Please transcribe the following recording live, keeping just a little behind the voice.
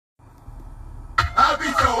I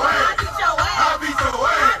beat your ass. I beat your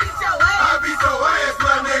ass. I beat your ass,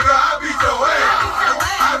 my nigga. I beat your ass.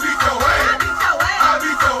 I beat your ass. I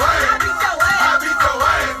beat your ass. I beat your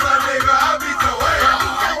ass, my nigga. I beat your ass.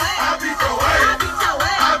 I beat your ass.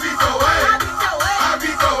 I beat your ass. I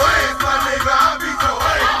beat your ass, my nigga. I beat your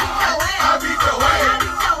ass. I beat your ass.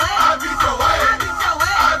 I beat your ass.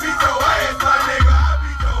 I beat your ass, my nigga. I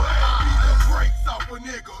beat your ass. Beat the brakes off a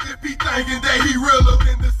nigga if he thinking that he realer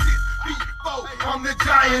than the 6 feet 4. I'm the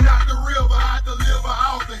giant out the river. I deliver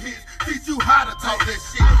all the hits. Teach you how to talk that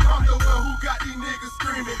shit. I'm the one who got these niggas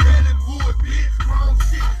screaming, yelling wood, bitch. Wrong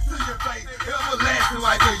shit to your face. Everlasting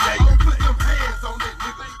like a yay. Put them hands on that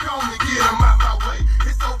nigga. Go on and get him out my way.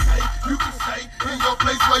 It's okay. You can stay in your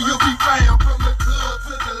place where you'll be found. From the club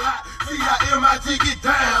to the lot. See how MIG get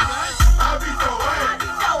down. I beat your ass.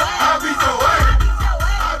 I beat your ass.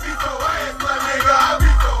 I beat your ass, my nigga. I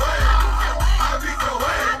beat your ass. I beat your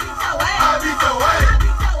ass. I beat your ass.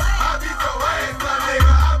 I beat your ass, my nigga.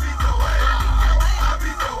 I beat your ass. I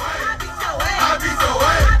beat your ass. I beat your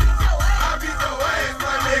ass. I beat your ass,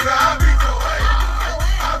 my nigga. I beat your ass.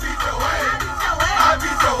 I beat your ass. I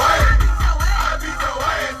beat your ass. I beat your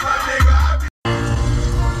ass, my nigga.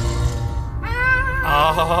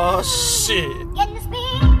 Oh shit.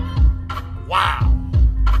 Wow.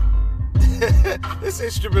 This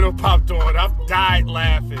instrumental popped on. I've died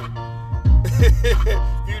laughing.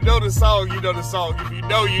 If you know the song, you know the song. If you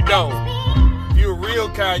know, you know. If you're a real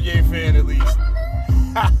Kanye fan, at least.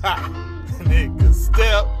 Niggas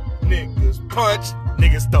step, niggas punch,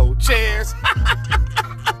 niggas throw chairs.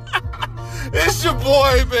 It's your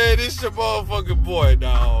boy, man. It's your motherfucking boy,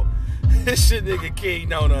 dawg. It's your nigga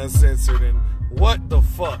Kingknown Uncensored. And what the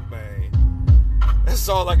fuck, man? That's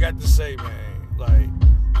all I got to say, man. Like,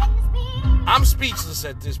 I'm speechless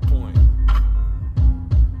at this point.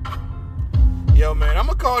 Yo, man, I'm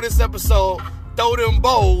gonna call this episode Throw Them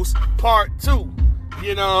Bows Part 2.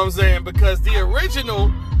 You know what I'm saying? Because the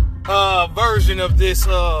original version of this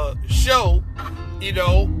show, you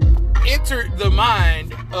know, entered the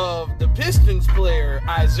mind of the Pistons player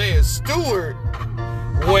Isaiah Stewart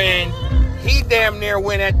when he damn near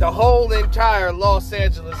went at the whole entire Los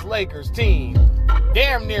Angeles Lakers team.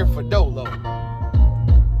 Damn near for Dolo.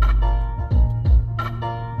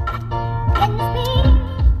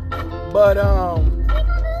 But,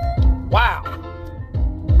 wow.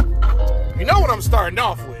 You know what I'm starting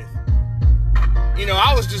off with? You know,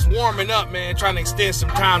 I was just warming up, man, trying to extend some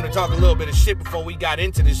time to talk a little bit of shit before we got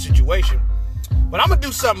into this situation. But I'm going to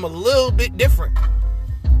do something a little bit different.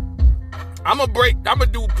 I'm going to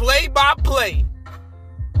do play-by-play.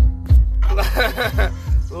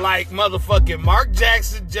 Like motherfucking Mark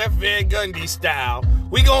Jackson, Jeff Van Gundy style.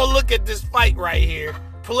 We going to look at this fight right here.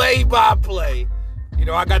 Play-by-play. You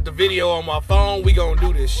know, I got the video on my phone. We gonna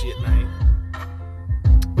do this shit, man.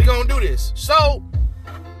 We gonna do this. So,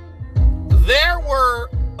 there were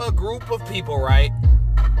a group of people, right?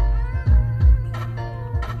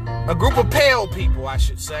 A group of pale people, I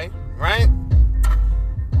should say, right?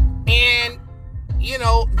 And, you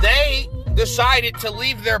know, they decided to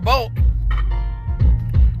leave their boat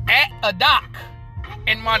at a dock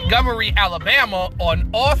in Montgomery, Alabama,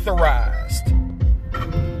 unauthorized.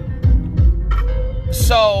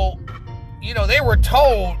 So, you know, they were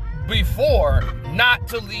told before not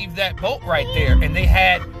to leave that boat right there, and they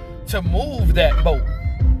had to move that boat,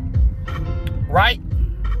 right?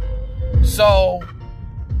 So,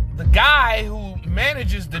 the guy who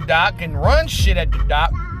manages the dock and runs shit at the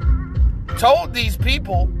dock told these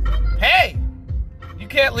people, hey, you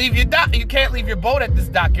can't leave your dock, you can't leave your boat at this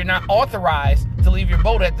dock. You're not authorized to leave your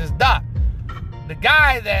boat at this dock. The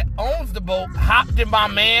guy that owns the boat hopped in my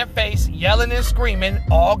man's face, yelling and screaming,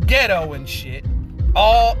 all ghetto and shit,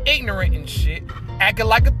 all ignorant and shit, acting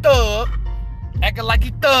like a thug, acting like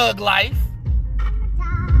he thug life.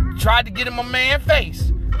 Tried to get in my man's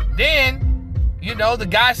face. Then, you know, the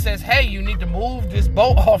guy says, hey, you need to move this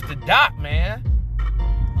boat off the dock, man.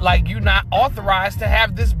 Like, you're not authorized to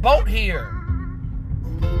have this boat here.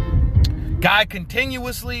 Guy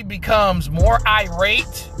continuously becomes more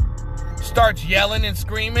irate, starts yelling and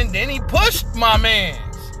screaming. Then he pushed my mans.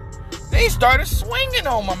 Then he started swinging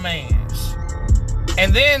on my mans.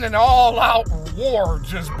 And then an all-out war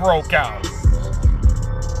just broke out.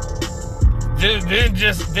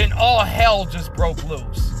 Then all hell just broke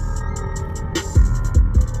loose.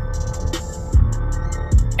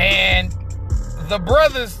 And the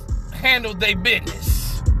brothers handled their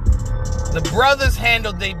business. The brothers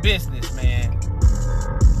handled their business, man.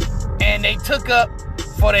 And they took up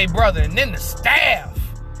for their brother. And then the staff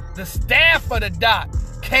of the dock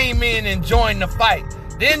came in and joined the fight.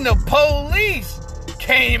 Then the police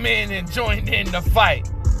came in and joined in the fight.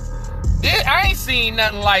 I ain't seen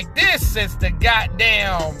nothing like this since the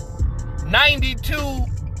goddamn 92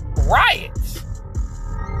 riots.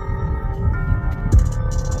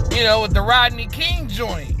 You know, with the Rodney King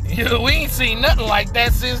joint. We ain't seen nothing like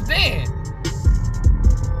that since then.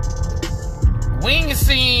 We ain't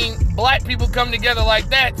seen black people come together like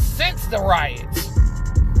that since the riots.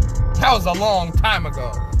 That was a long time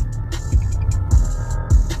ago.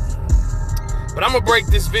 But I'm gonna break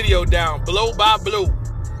this video down blow by blow.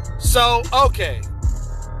 So, okay.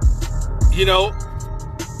 You know,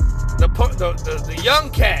 the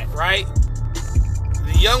young cat, right?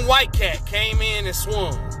 The young white cat came in and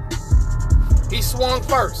swung. He swung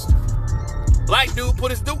first. Black dude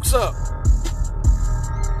put his dukes up.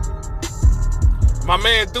 My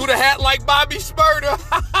man threw the hat like Bobby Shmurda.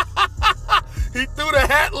 He threw the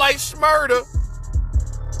hat like Shmurda.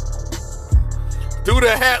 Threw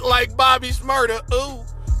the hat like Bobby Shmurda. Ooh,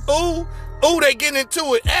 ooh, ooh, they getting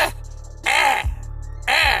into it.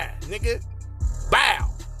 Nigga. Bow,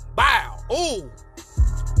 bow, ooh.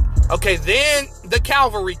 Okay, then the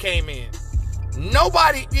cavalry came in.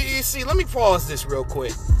 Nobody, you see, let me pause this real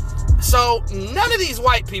quick. So, none of these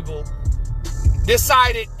white people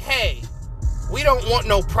decided, hey, we don't want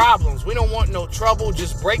no problems. We don't want no trouble.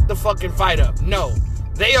 Just break the fucking fight up. No.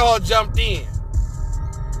 They all jumped in.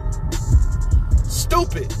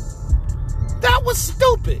 Stupid. That was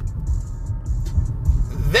stupid.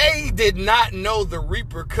 They did not know the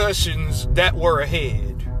repercussions that were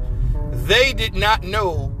ahead. They did not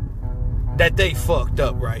know that they fucked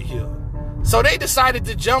up right here. So they decided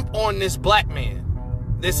to jump on this black man.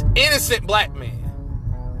 This innocent black man.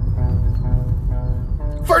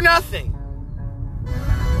 For nothing.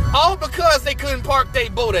 All because they couldn't park their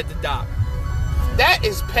boat at the dock. That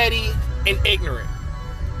is petty and ignorant.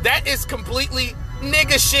 That is completely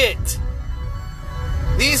nigga shit.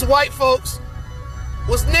 These white folks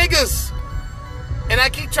was niggas. And I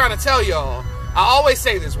keep trying to tell y'all, I always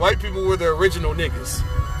say this, white people were the original niggas.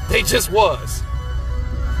 They just was.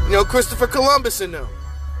 You know, Christopher Columbus and them.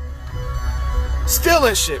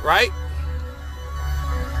 Stealing shit, right?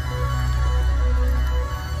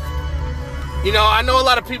 You know, I know a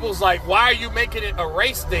lot of people's like, why are you making it a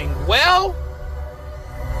race thing? Well,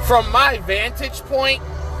 from my vantage point,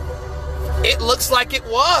 it looks like it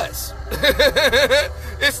was.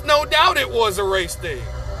 It's no doubt it was a race thing.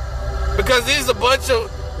 Because there's a bunch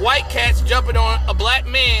of white cats jumping on a black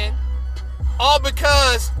man, all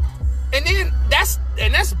because, and that's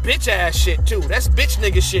bitch ass shit too. That's bitch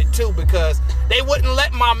nigga shit too, because they wouldn't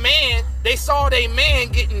let my man, they saw they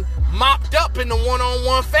man getting mopped up in the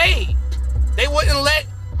one-on-one fade. They wouldn't let,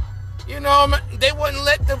 you know, they wouldn't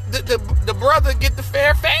let the brother get the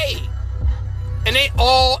fair fade. And they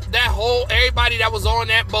all, everybody that was on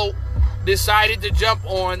that boat decided to jump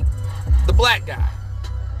on the black guy.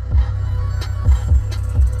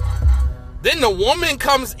 Then the woman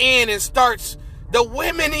comes in and starts, the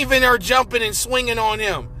women even are jumping and swinging on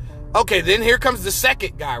him. Okay, then here comes the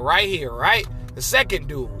second guy right here, right? The second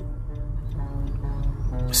dude.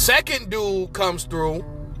 Second dude comes through,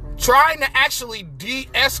 trying to actually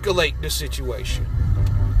de-escalate the situation.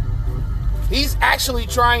 He's actually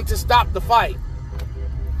trying to stop the fight.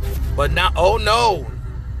 But now, oh no.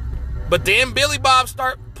 But then Billy Bob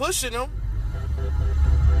start pushing him.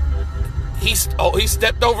 He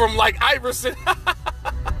stepped over him like Iverson.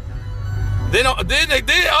 Then they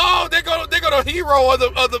did. Oh, they're gonna hero of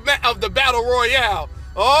the battle royale.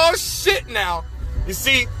 Oh shit! Now, you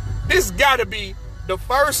see, this gotta be the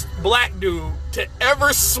first black dude to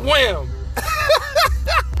ever swim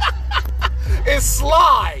and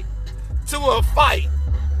slide to a fight.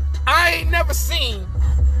 I ain't never seen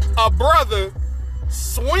a brother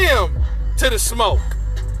swim to the smoke.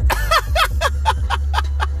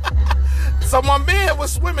 So my man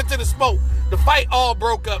was swimming to the smoke. The fight all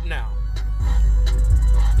broke up now.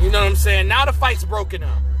 You know what I'm saying? Now the fight's broken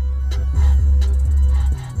up.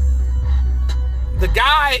 The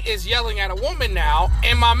guy is yelling at a woman now,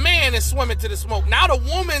 and my man is swimming to the smoke. Now the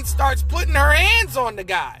woman starts putting her hands on the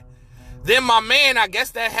guy. Then my man, I guess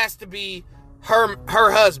that has to be her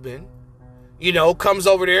husband, you know, comes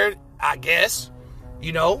over there, I guess,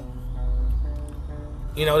 you know,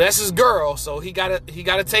 that's his girl, so he gotta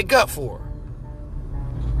take up for her.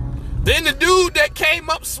 Then the dude that came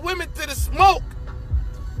up swimming to the smoke,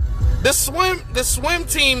 the swim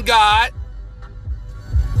team guy.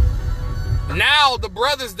 Now the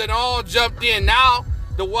brothers that all jumped in. Now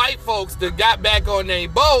the white folks that got back on their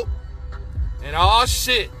boat, and oh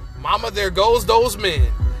shit, mama, there goes those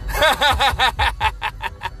men.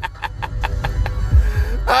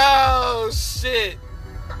 Oh shit.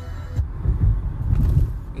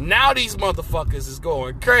 Now these motherfuckers is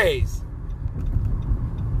going crazy.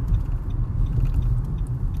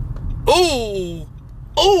 Ooh.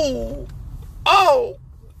 Ooh.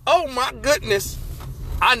 Oh my goodness.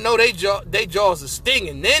 I know they jaws are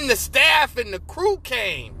stinging. Then the staff and the crew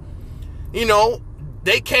came. You know,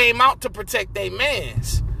 they came out to protect their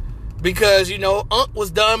mans. Because, you know, Unc was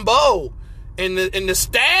done bold. And the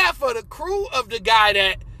staff of the crew of the guy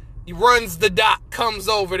that runs the dock comes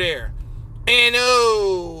over there. And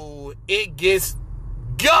it gets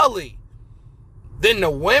gully. Then the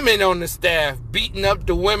women on the staff beating up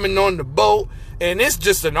the women on the boat. And it's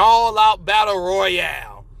just an all-out battle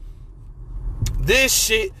royale. This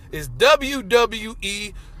shit is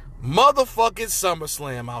WWE motherfucking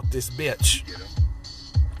SummerSlam out this bitch.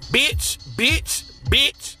 Bitch.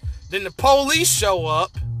 Then the police show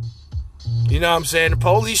up. You know what I'm saying? The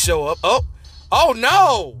police show up. Oh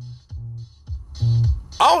no.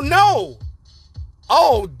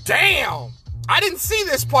 Oh, damn. I didn't see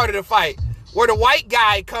this part of the fight where the white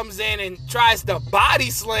guy comes in and tries to body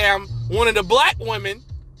slam one of the black women.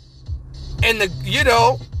 And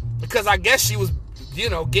because I guess she was,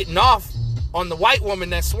 getting off on the white woman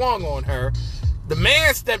that swung on her. The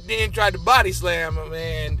man stepped in, tried to body slam him,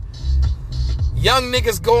 and young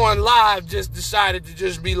niggas going live just decided to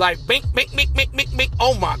just be like, bink, bink, bink, bink, bink, bink.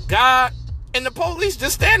 Oh my God. And the police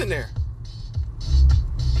just standing there.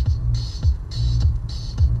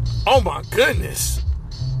 Oh my goodness.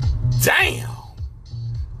 Damn.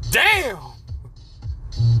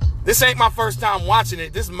 This ain't my first time watching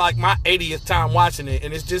it. This is like my 80th time watching it.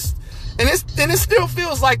 And it still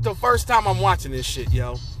feels like the first time I'm watching this shit,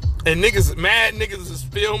 yo. And niggas is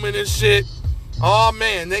filming this shit. Oh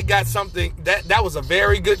man, they got something. That was a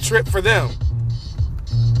very good trip for them.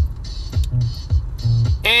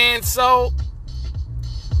 And so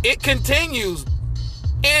it continues.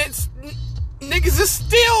 And niggas is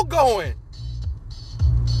still going.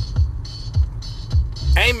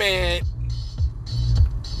 Hey man,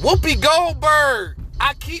 Whoopi Goldberg,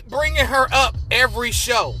 I keep bringing her up every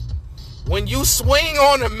show. When you swing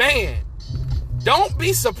on a man, don't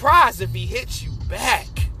be surprised if he hits you back.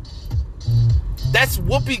 That's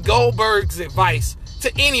Whoopi Goldberg's advice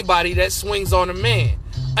to anybody that swings on a man.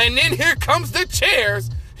 And then here comes the chairs.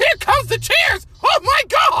 Oh my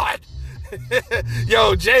God.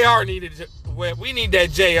 Yo, JR we need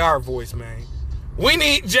that JR voice, man. We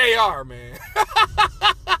need JR, man.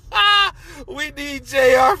 We need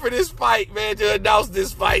JR for this fight, man, to announce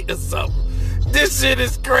this fight or something. This shit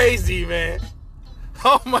is crazy, man.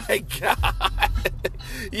 Oh my God.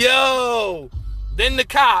 Yo. Then the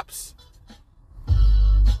cops.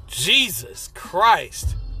 Jesus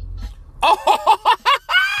Christ. Oh,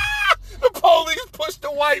 the police pushed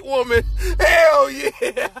the white woman. Hell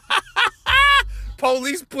yeah.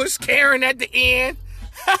 Police pushed Karen at the end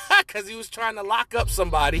because he was trying to lock up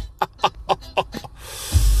somebody.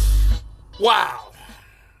 Wow.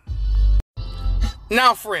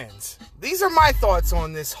 Now, friends, these are my thoughts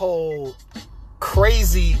on this whole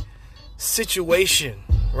crazy situation,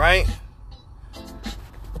 right?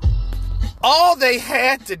 All they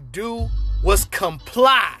had to do was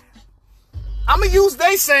comply. I'm going to use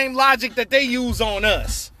their same logic that they use on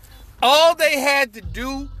us. All they had to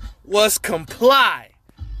do was comply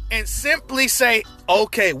and simply say,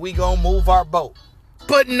 okay, we going to move our boat.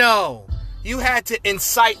 But no, you had to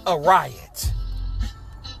incite a riot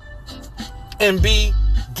and be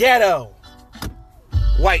ghetto.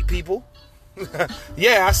 White people.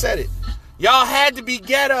 Yeah, I said it. Y'all had to be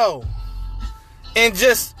ghetto and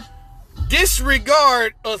just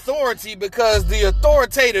disregard authority because the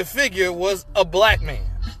authoritative figure was a black man.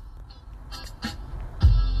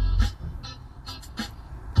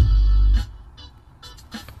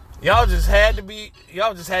 Y'all just had to be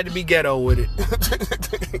ghetto with it.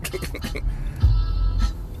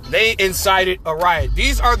 They incited a riot.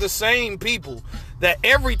 These are the same people that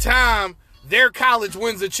every time their college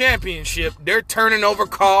wins a championship, they're turning over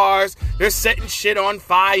cars, they're setting shit on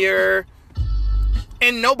fire,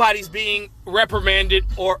 and nobody's being reprimanded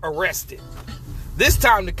or arrested. This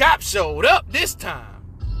time the cops showed up this time.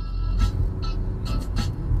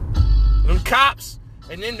 Them cops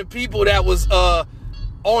and then the people that was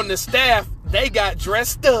on the staff, they got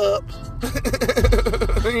dressed up.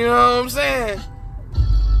 You know what I'm saying?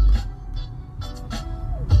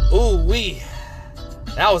 Ooh wee.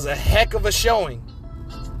 That was a heck of a showing.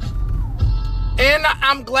 And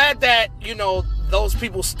I'm glad that, those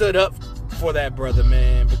people stood up for that brother,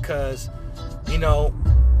 man, because,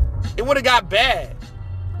 it would have got bad.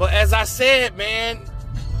 But as I said, man,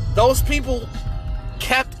 those people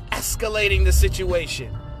kept escalating the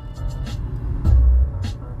situation.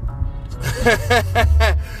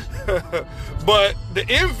 But the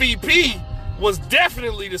MVP was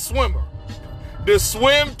definitely the swimmer. The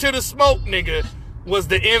swim to the smoke nigga was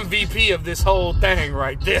the MVP of this whole thing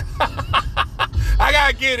right there. I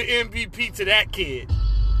gotta give the MVP to that kid.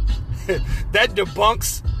 That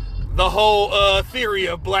debunks the whole theory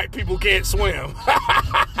of black people can't swim.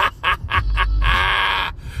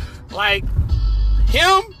 Like,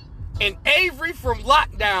 him and Avery from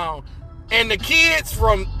Lockdown and the kids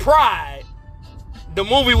from Pride, the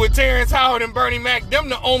movie with Terrence Howard and Bernie Mac, them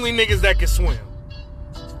the only niggas that can swim.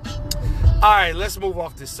 Alright, let's move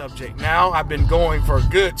off this subject now. I've been going for a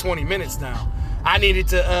good 20 minutes now. I needed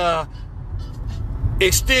to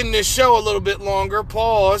extend this show a little bit longer,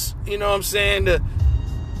 pause, you know what I'm saying, to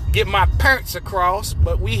get my points across,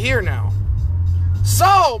 but we here now.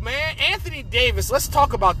 So, man, Anthony Davis, let's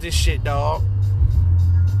talk about this shit, dog.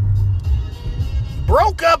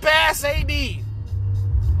 Broke up ass AD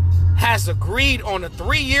has agreed on a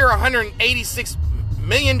 3-year, $186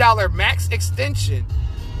 million max extension,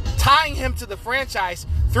 tying him to the franchise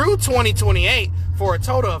through 2028 for a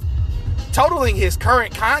totaling his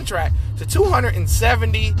current contract to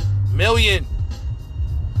 $270 million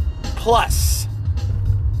plus.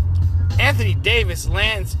 Anthony Davis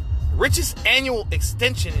lands richest annual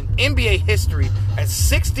extension in NBA history at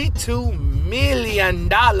 $62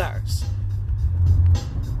 million.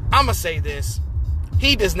 I'ma say this.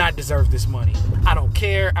 He does not deserve this money. I don't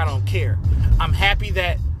care. I'm happy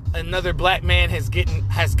that another black man has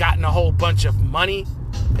gotten a whole bunch of money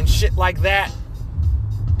and shit like that.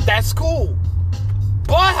 That's cool.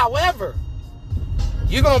 But, however,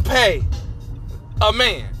 you're gonna pay a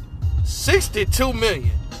man $62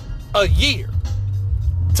 million a year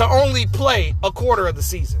to only play a quarter of the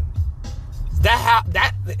season.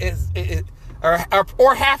 That is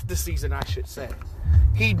or half the season, I should say.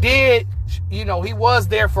 He did, he was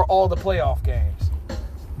there for all the playoff games.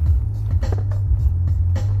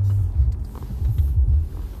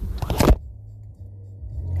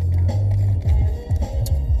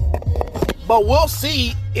 But we'll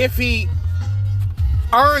see if he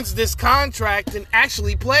earns this contract and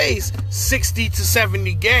actually plays 60 to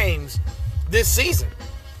 70 games this season.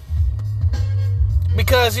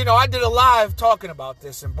 Because, I did a live talking about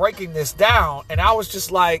this and breaking this down, and I was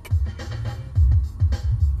just like,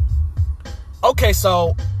 okay,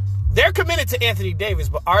 so they're committed to Anthony Davis,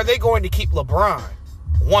 but are they going to keep LeBron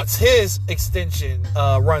once his extension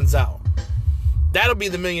runs out? That'll be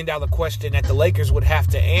the $1 million question that the Lakers would have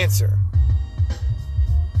to answer.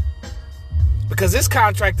 Because this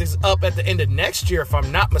contract is up at the end of next year, if I'm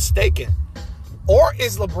not mistaken. Or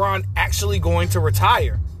is LeBron actually going to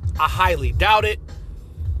retire? I highly doubt it.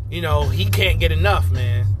 He can't get enough,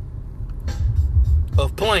 man,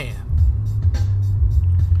 of playing.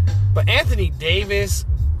 But Anthony Davis,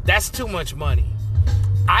 that's too much money.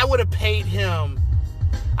 I would have paid him.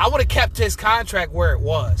 I would have kept his contract where it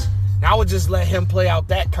was. And I would just let him play out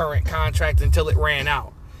that current contract until it ran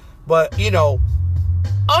out. But,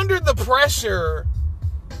 under the pressure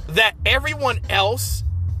that everyone else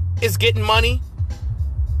is getting money,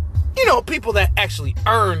 people that actually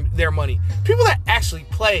earn their money, people that actually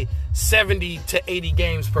play 70 to 80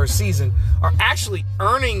 games per season are actually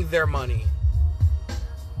earning their money.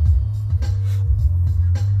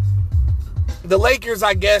 The Lakers,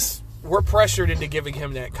 I guess, were pressured into giving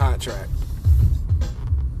him that contract.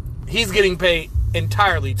 He's getting paid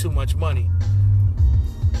entirely too much money.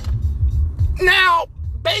 Now,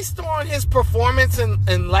 based on his performance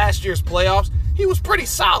in last year's playoffs, he was pretty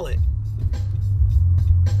solid.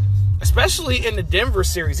 Especially in the Denver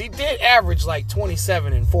series. He did average like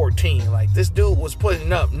 27 and 14. Like, this dude was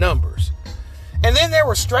putting up numbers. And then there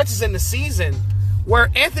were stretches in the season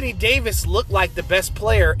where Anthony Davis looked like the best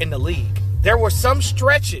player in the league. There were some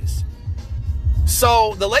stretches.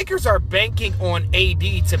 So the Lakers are banking on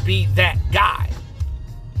AD to be that guy.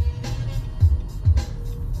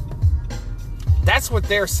 That's what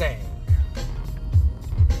they're saying.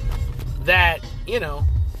 That,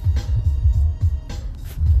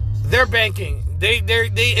 they're banking.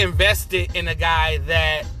 They invested in a guy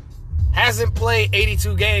that hasn't played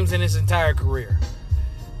 82 games in his entire career.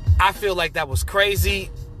 I feel like that was crazy,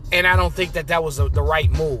 and I don't think that was the right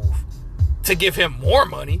move to give him more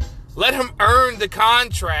money. Let him earn the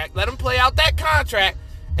contract. Let him play out that contract,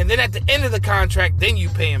 and then at the end of the contract, then you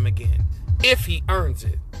pay him again if he earns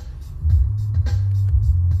it.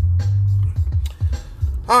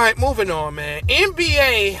 All right, moving on, man.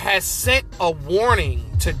 NBA has sent a warning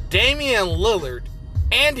to Damian Lillard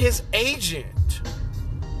and his agent.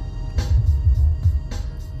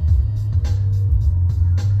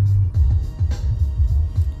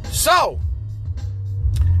 So,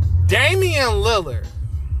 Damian Lillard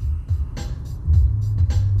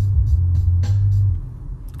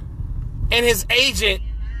And his agent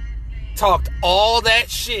talked all that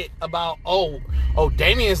shit about, oh,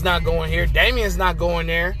 Damian's not going here, Damian's not going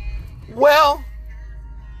there. Well,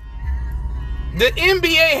 the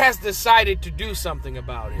NBA has decided to do something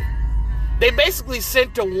about it. They basically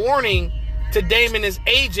sent a warning to Dame and his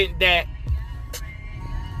agent that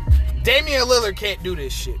Damian Lillard can't do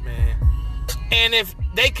this shit, man. And if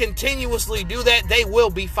they continuously do that, they will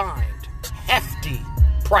be fined hefty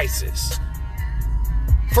prices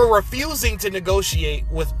for refusing to negotiate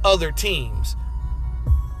with other teams.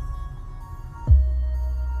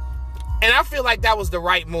 And I feel like that was the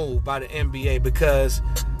right move by the NBA, because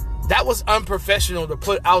that was unprofessional to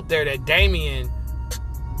put out there that Damian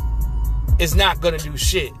is not going to do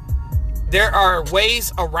shit. There are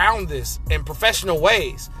ways around this, and professional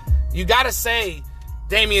ways. You got to say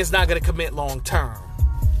Damian's not going to commit long term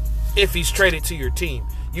if he's traded to your team.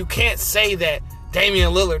 You can't say that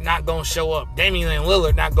Damian Lillard not going to show up. Damian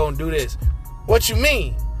Lillard not going to do this. What you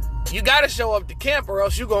mean? You got to show up to camp or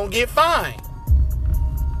else you're going to get fined.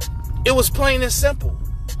 It was plain and simple.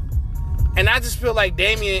 And I just feel like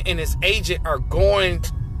Damian and his agent are going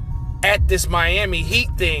at this Miami Heat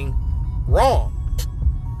thing wrong.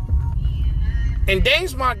 And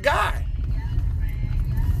Dame's my guy.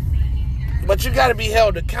 But you got to be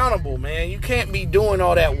held accountable, man. You can't be doing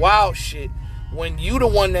all that wild shit when you the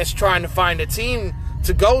one that's trying to find a team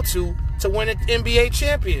to go to win an NBA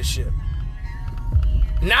championship.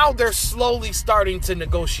 Now they're slowly starting to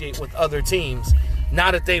negotiate with other teams now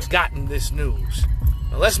that they've gotten this news.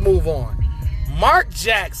 Now let's move on. Mark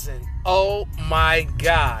Jackson. Oh my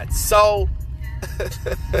God. So,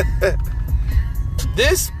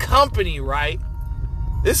 this company, right?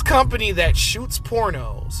 This company that shoots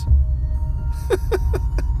pornos.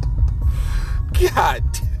 God.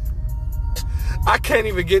 I can't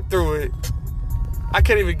even get through it. I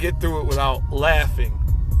can't even get through it without laughing.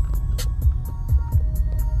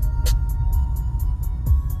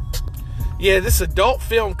 Yeah, this adult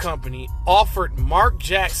film company offered Mark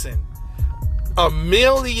Jackson $1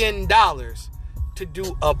 million to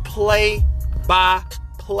do a play-by-play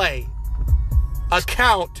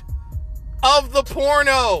account of the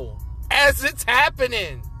porno as it's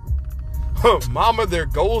happening. Mama, there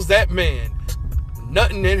goes that man.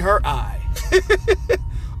 Nothing in her eye.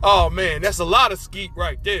 Oh, man, that's a lot of skeet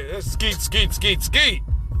right there. That's skeet, skeet, skeet, skeet.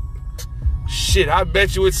 Shit, I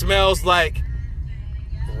bet you it smells like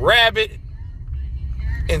rabbit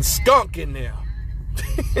and skunk in there.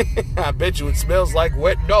 I bet you it smells like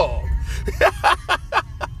wet dog.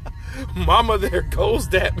 Mama, there goes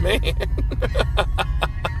that man.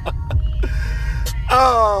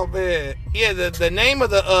 Oh, man. Yeah, the name of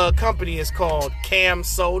the company is called Cam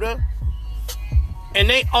Soda. And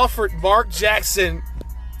they offered Mark Jackson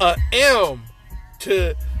a M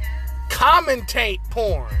to commentate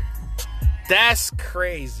porn. That's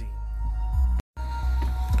crazy.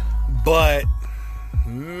 But,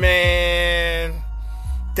 man,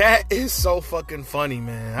 that is so fucking funny,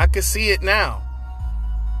 man. I can see it now.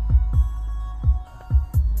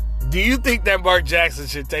 Do you think that Mark Jackson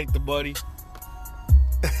should take the money?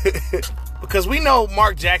 Because we know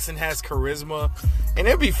Mark Jackson has charisma, and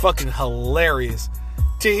it'd be fucking hilarious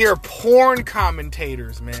to hear porn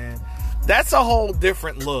commentators, man. That's a whole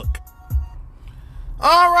different look.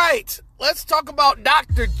 All right, let's talk about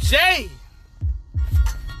Dr. J.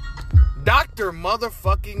 Dr.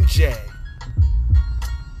 motherfucking J.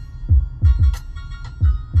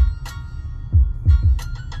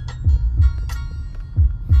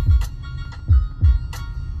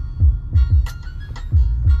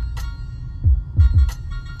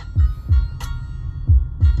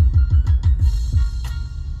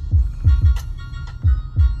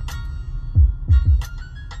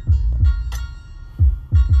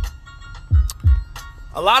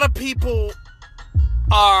 A lot of people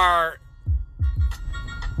are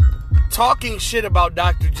talking shit about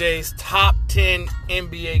Dr. J's top 10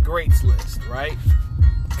 NBA greats list, right?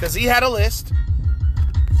 Because he had a list.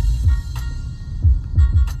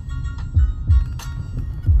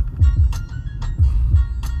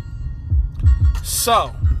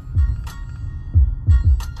 So,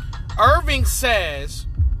 Irving says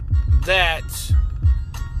that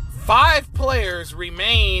 5 players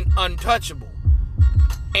remain untouchable.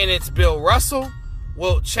 And it's Bill Russell,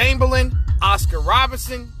 Wilt Chamberlain, Oscar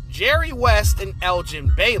Robertson, Jerry West, and Elgin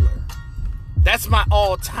Baylor. That's my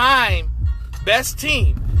all-time best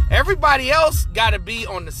team. Everybody else got to be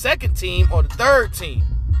on the second team or the third team.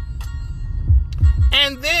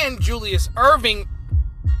 And then Julius Irving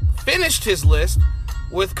finished his list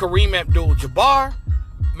with Kareem Abdul-Jabbar,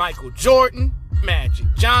 Michael Jordan, Magic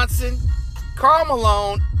Johnson, Karl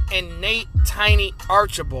Malone, and Nate Tiny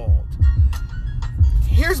Archibald.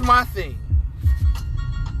 here's my thing.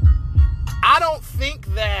 I don't think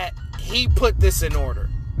that he put this in order.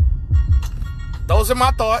 Those are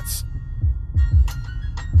my thoughts.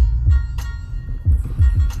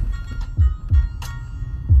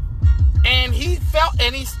 And he felt,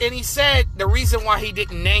 and he said the reason why he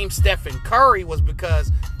didn't name Stephen Curry was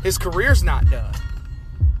because his career's not done.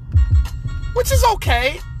 Which is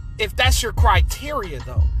okay if that's your criteria,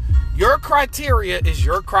 though. Your criteria is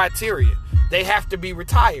your criteria. They have to be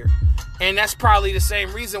retired. And that's probably the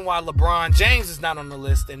same reason why LeBron James is not on the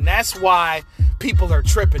list. And that's why people are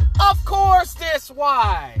tripping. Of course that's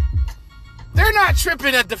why. They're not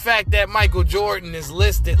tripping at the fact that Michael Jordan is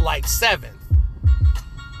listed like 7th.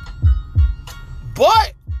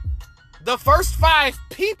 But the first 5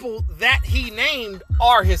 people that he named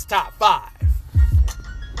are his top 5.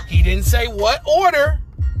 He didn't say what order.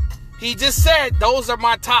 He just said, those are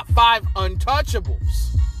my top 5 untouchables.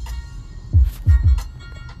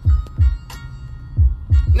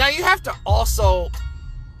 Now, you have to also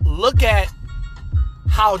look at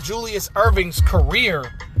how Julius Erving's career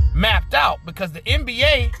mapped out, because the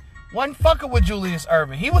NBA wasn't fucking with Julius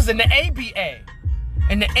Erving. He was in the ABA.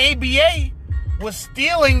 And the ABA was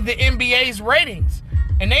stealing the NBA's ratings.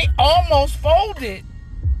 And they almost folded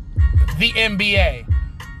the NBA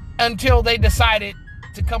until they decided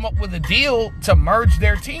to come up with a deal to merge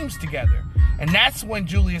their teams together. And that's when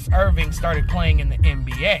Julius Erving started playing in the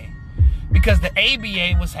NBA. Because the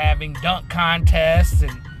ABA was having dunk contests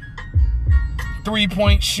and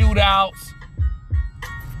three-point shootouts.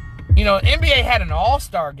 You know, NBA had an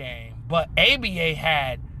all-star game, but ABA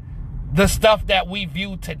had the stuff that we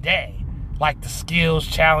view today. Like the skills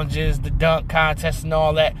challenges, the dunk contests and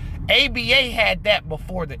all that. ABA had that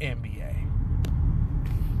before the NBA.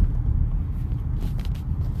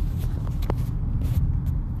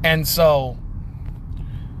 And so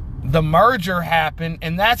the merger happened,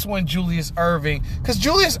 and that's when Julius Erving, because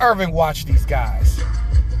Julius Erving watched these guys.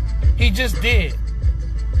 He just did.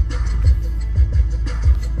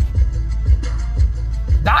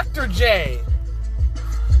 Dr. J,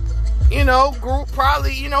 you know,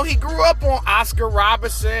 he grew up on Oscar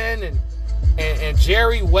Robertson and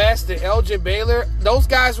Jerry West and Elgin Baylor. Those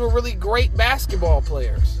guys were really great basketball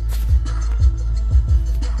players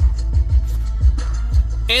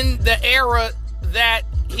in the era that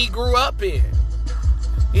he grew up in.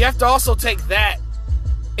 You have to also take that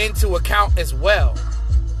into account as well.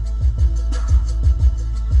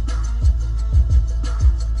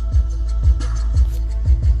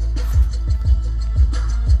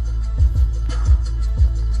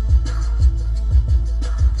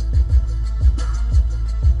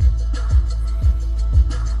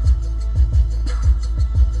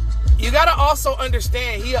 You gotta also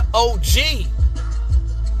understand he an OG.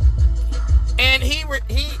 And he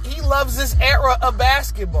loves this era of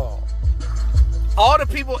basketball. All the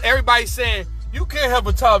people, everybody's saying, you can't have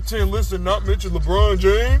a top 10 list and not mention LeBron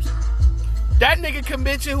James. That nigga can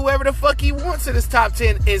mention whoever the fuck he wants in his top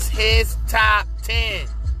 10. Is his top 10.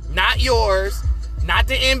 Not yours. Not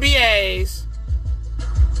the NBA's.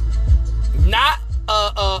 Not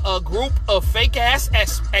a group of fake-ass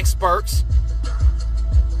experts.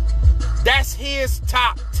 That's his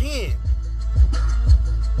top 10.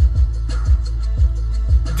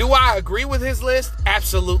 Do I agree with his list?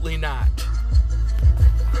 Absolutely not.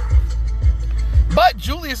 But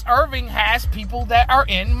Julius Erving has people that are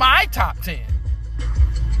in my top 10.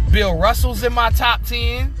 Bill Russell's in my top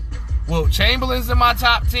 10. Wilt Chamberlain's in my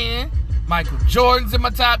top 10. Michael Jordan's in my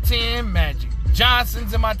top 10. Magic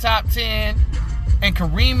Johnson's in my top 10. And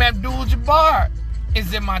Kareem Abdul-Jabbar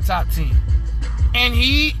is in my top 10. And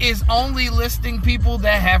he is only listing people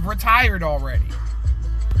that have retired already.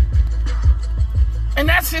 And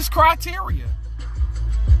that's his criteria.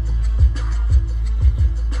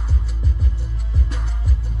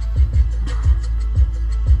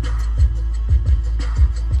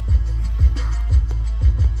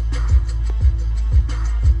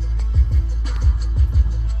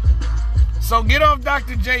 So get off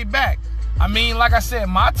Dr. J back. I mean, like I said,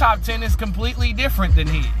 my top 10 is completely different than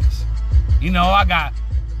his. You know, I got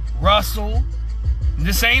Russell.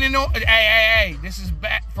 This ain't hey. This is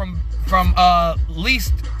back from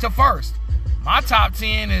least to first. My top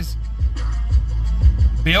 10 is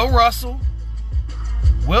Bill Russell,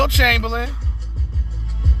 Wilt Chamberlain,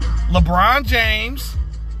 LeBron James,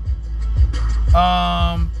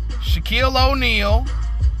 Shaquille O'Neal.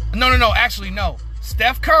 No.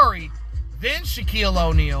 Steph Curry, then Shaquille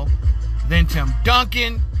O'Neal, then Tim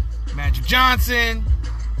Duncan, Magic Johnson,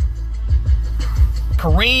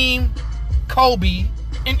 Kareem, Kobe,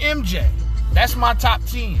 and MJ. That's my top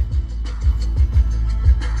 10.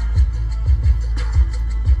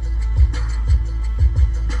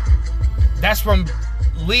 That's from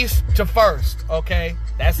least to first, okay?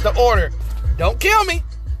 That's the order. Don't kill me.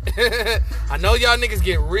 I know y'all niggas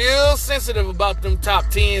get real sensitive about them top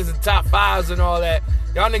 10s and top 5s and all that.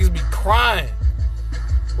 Y'all niggas be crying.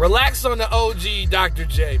 Relax on the OG Dr.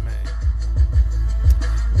 J, man.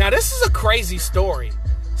 Now, this is a crazy story.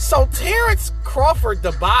 So, Terrence Crawford,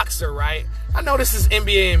 the boxer, right? I know this is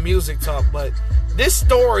NBA and music talk, but this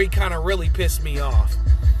story kind of really pissed me off.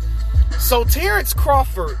 So, Terrence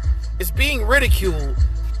Crawford is being ridiculed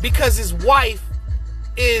because his wife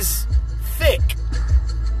is thick.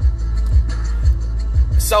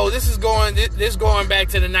 So, this going back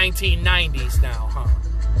to the 1990s now, huh?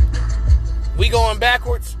 We going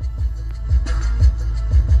backwards?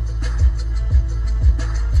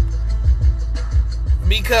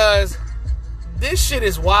 Because this shit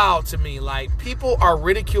is wild to me. Like, people are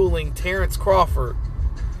ridiculing Terrence Crawford,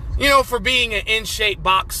 you know, for being an in-shape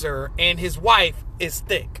boxer, and his wife is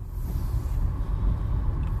thick.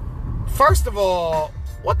 First of all,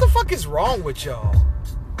 what the fuck is wrong with y'all?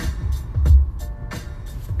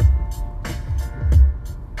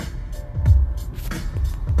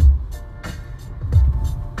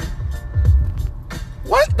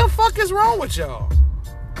 What the fuck is wrong with y'all?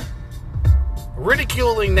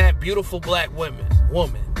 Ridiculing that beautiful black woman.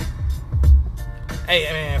 Hey,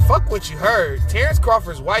 man, fuck what you heard. Terrence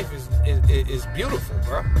Crawford's wife is beautiful,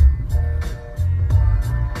 bro.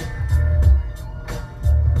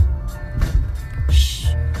 Shh.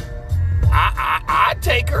 I'd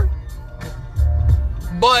take her.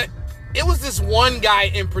 But it was this one guy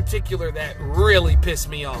in particular that really pissed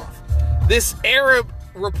me off. This Arab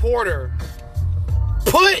reporter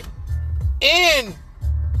put in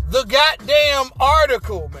the goddamn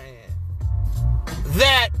article, man,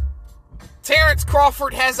 that Terrence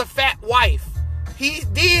Crawford has a fat wife. He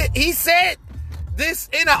said this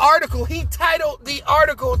in an article. He titled the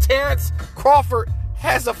article, Terrence Crawford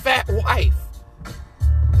has a fat wife.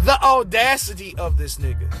 The audacity of this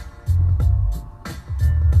nigga.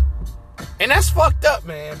 And that's fucked up,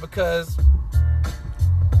 man, because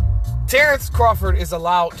Terrence Crawford is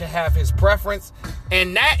allowed to have his preference,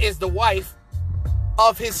 and that is the wife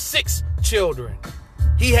of his 6 children.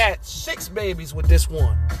 He had 6 babies with this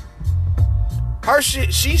one. Her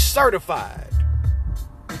shit, she's certified.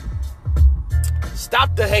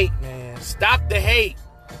 Stop the hate, man. Stop the hate.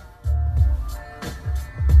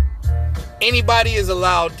 Anybody is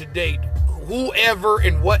allowed to date whoever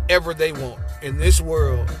and whatever they want in this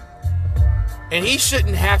world. And he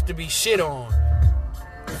shouldn't have to be shit on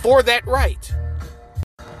for that right.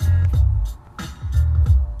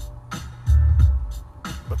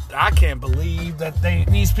 I can't believe that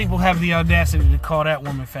these people have the audacity to call that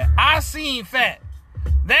woman fat. I seen fat.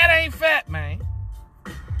 That ain't fat, man.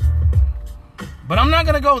 But I'm not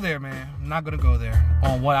going to go there, man. I'm not going to go there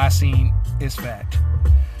on what I seen is fat.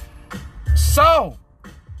 So,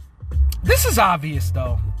 this is obvious,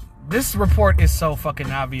 though. This report is so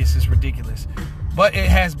fucking obvious, it's ridiculous. But it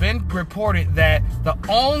has been reported that the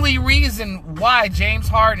only reason why James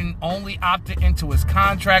Harden only opted into his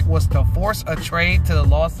contract was to force a trade to the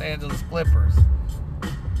Los Angeles Clippers.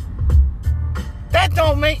 That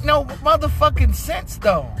don't make no motherfucking sense,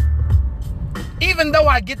 though. Even though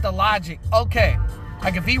I get the logic, okay,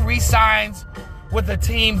 like if he re-signs with a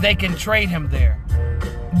team, they can trade him there.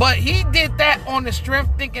 But he did that on the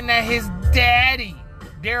strength thinking that his daddy,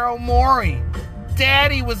 Daryl Morey,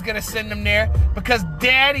 Daddy was going to send him there because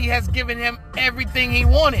Daddy has given him everything he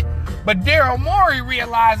wanted. But Daryl Morey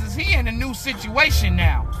realizes he in a new situation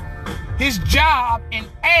now. His job and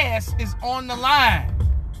ass is on the line.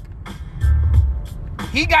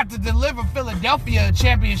 He got to deliver Philadelphia a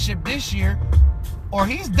championship this year, or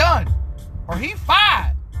he's done, or he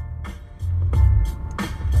fired.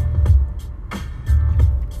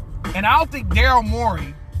 And I don't think Daryl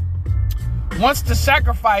Morey wants to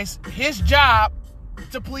sacrifice his job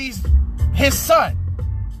to please his son,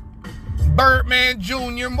 Birdman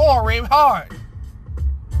Jr. Morey Harden.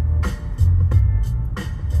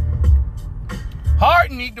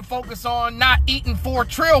 Harden need to focus on not eating 4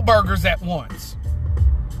 Trill burgers at once.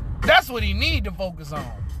 That's what he need to focus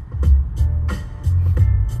on.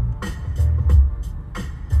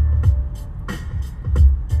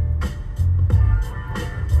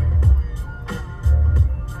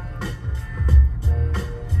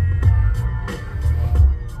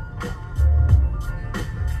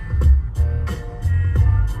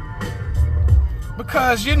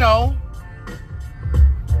 Because, you know,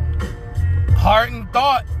 Harden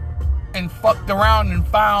thought and fucked around and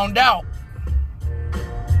found out.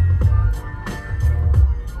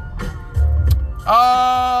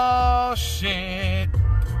 Oh, shit.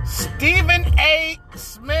 Stephen A.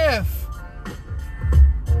 Smith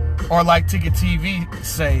Or like Ticket TV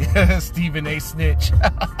say, Stephen A. Snitch.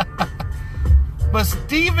 But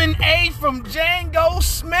Stephen A. from Django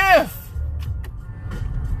Smith,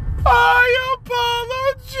 I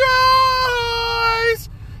apologize.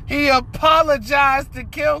 He apologized to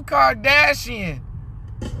Kim Kardashian.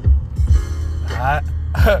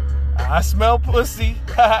 I smell pussy.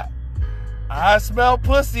 I smell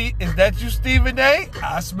pussy. Is that you, Stephen A?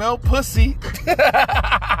 I smell pussy.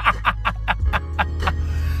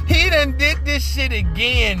 He done did this shit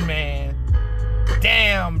again, man.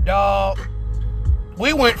 Damn, dog.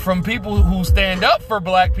 We went from people who stand up for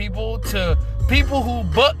black people to people who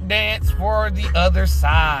buck dance for the other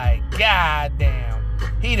side. God damn.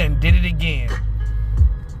 He done did it again.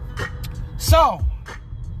 So,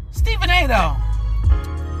 Stephen A, though,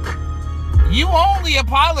 you only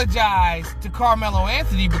apologized to Carmelo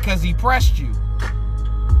Anthony because he pressed you.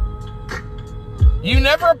 You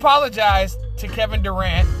never apologized to Kevin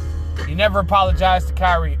Durant. You never apologized to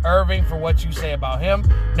Kyrie Irving for what you say about him.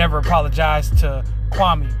 Never apologized to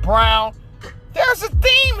Kwame Brown. There's a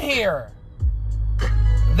theme here.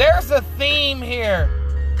 There's a theme here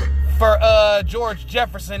for George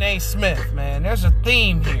Jefferson A. Smith, man. There's a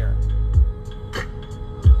theme here.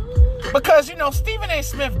 Because, you know, Stephen A.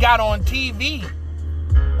 Smith got on TV.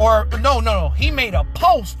 Or, no. He made a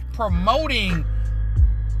post promoting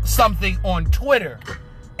something on Twitter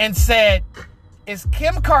and said, is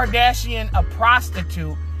Kim Kardashian a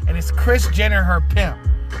prostitute and is Kris Jenner her pimp?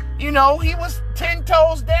 You know, he was 10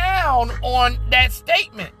 toes down on that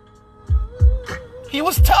statement. He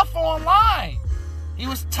was tough online. He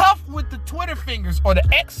was tough with the Twitter fingers, or the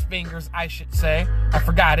X fingers, I should say. I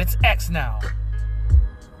forgot, it's X now.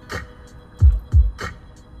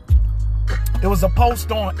 There was a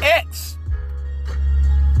post on X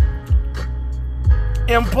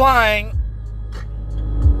implying,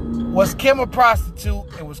 was Kim a prostitute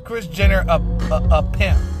and was Kris Jenner a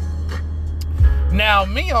pimp? Now,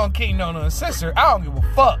 me on Kingknown Uncensored, I don't give a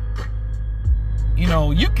fuck. You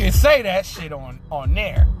know, you can say that shit on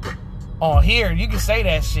there. On here, you can say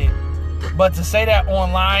that shit. But to say that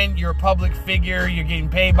online, you're a public figure, you're getting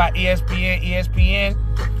paid by ESPN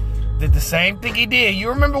did the same thing he did. You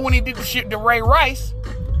remember when he did the shit to Ray Rice?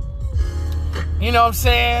 You know what I'm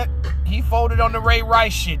saying? He folded on the Ray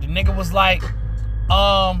Rice shit. The nigga was like,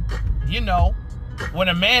 you know, when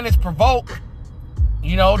a man is provoked,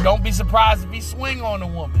 you know, don't be surprised if he swing on a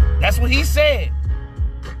woman. That's what he said.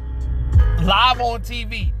 Live on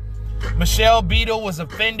TV. Michelle Beadle was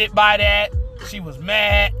offended by that. She was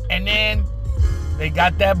mad. And then they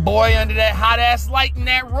got that boy under that hot ass light in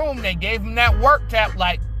that room. They gave him that work tap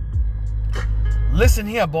like, listen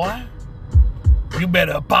here, boy. You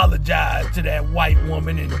better apologize to that white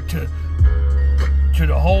woman and to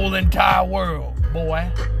the whole entire world,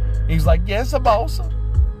 boy. He's like, yes, boss.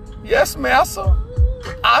 Yes, master.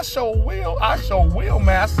 I sure will,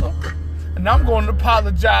 master. And I'm going to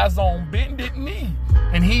apologize on bended knee.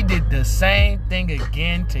 And he did the same thing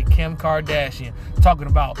again to Kim Kardashian. Talking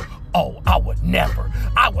about, oh, I would never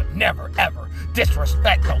ever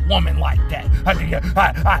disrespect a woman like that.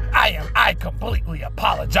 I completely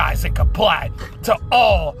apologize and comply to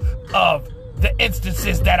all of the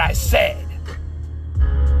instances that I said.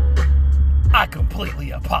 I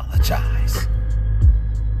completely apologize.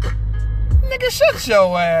 Nigga, shut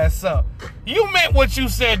your ass up. You meant what you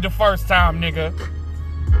said the first time, nigga.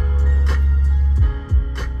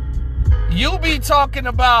 You be talking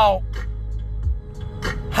about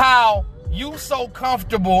how you so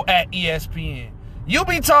comfortable at ESPN. You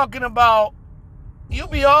be talking about, you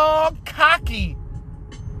be all cocky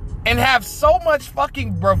and have so much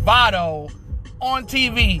fucking bravado on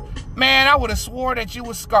TV. Man, I would have swore that you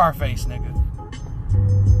was Scarface, nigga.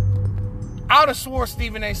 I would have swore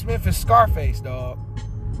Stephen A. Smith is Scarface, dog.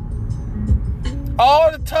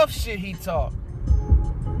 All the tough shit he talked.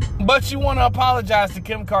 But you want to apologize to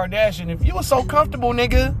Kim Kardashian. If you were so comfortable,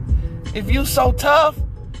 nigga, if you so tough,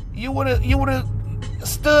 you would have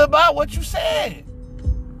stood by what you said.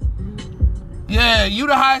 Yeah, you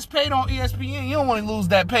the highest paid on ESPN. You don't want to lose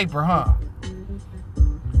that paper, huh?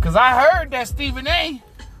 Because I heard that Stephen A.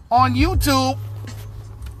 on YouTube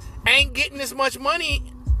ain't getting as much money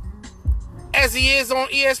as he is on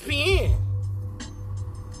ESPN.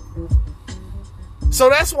 So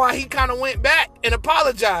that's why he kind of went back and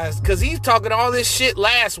apologized, because he's talking all this shit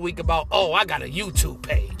last week about, oh, I got a YouTube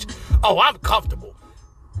page. Oh, I'm comfortable.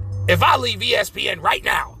 If I leave ESPN right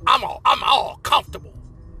now, I'm all comfortable.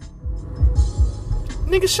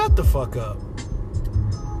 Nigga, shut the fuck up.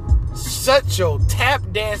 Shut your tap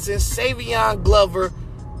dancing, Savion Glover,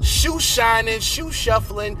 shoe shining, shoe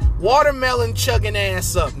shuffling, watermelon chugging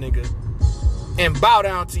ass up, nigga. and bow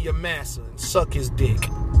down to your master and suck his dick.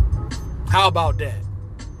 How about that?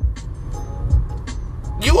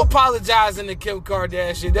 You apologizing to Kim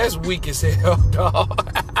Kardashian, that's weak as hell, dog.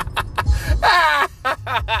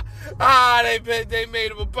 They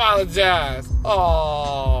made him apologize.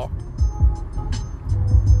 Oh.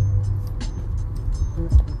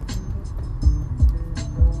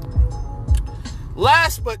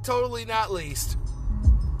 Last but totally not least,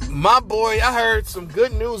 my boy, I heard some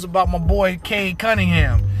good news about my boy Cade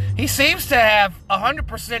Cunningham. He seems to have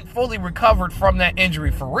 100% fully recovered from that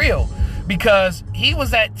injury for real, because he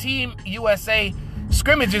was at Team USA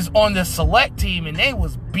scrimmages on the select team, and they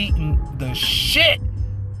was beating the shit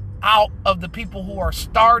out of the people who are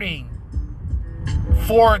starting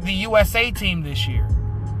for the USA team this year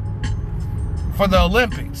for the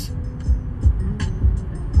Olympics.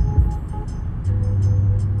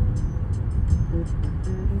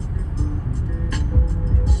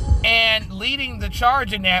 And leading the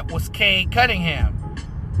charge in that was Cade Cunningham.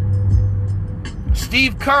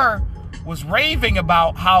 Steve Kerr was raving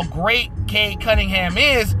about how great Cade Cunningham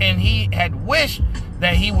is, and he had wished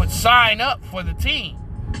that he would sign up for the team.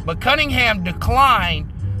 But Cunningham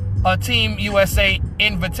declined a Team USA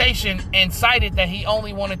invitation and cited that he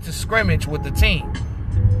only wanted to scrimmage with the team.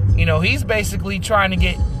 You know, he's basically trying to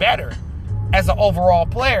get better as an overall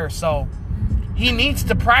player, so he needs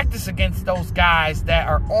to practice against those guys that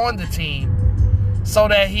are on the team so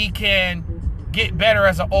that he can get better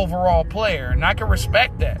as an overall player. And I can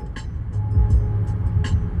respect that.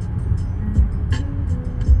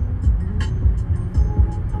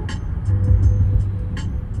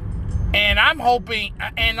 And I'm hoping,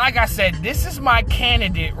 and like I said, this is my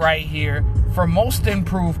candidate right here for most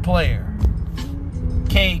improved player,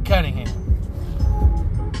 Cade Cunningham.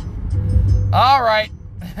 All right.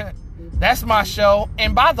 That's my show.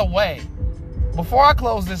 And by the way, before I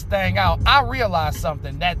close this thing out, I realized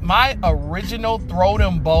something, that my original Throw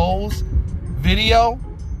Them Bows video,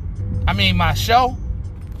 my show,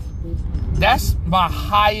 that's my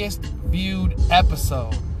highest viewed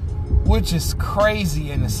episode, which is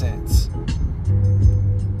crazy in a sense.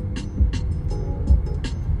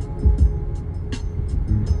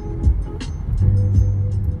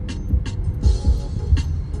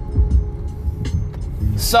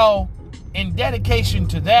 So, in dedication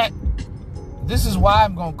to that, this is why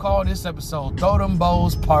I'm going to call this episode Throw Them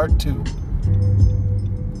Bows Part 2.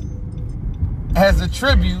 As a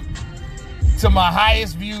tribute to my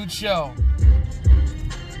highest viewed show.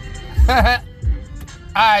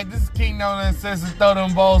 Alright, this is Kingknown Uncensored, Throw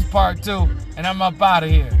Them Bows Part 2, and I'm up out of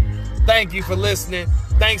here. Thank you for listening.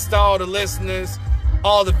 Thanks to all the listeners,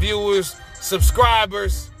 all the viewers,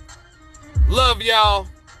 subscribers. Love y'all.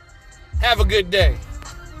 Have a good day.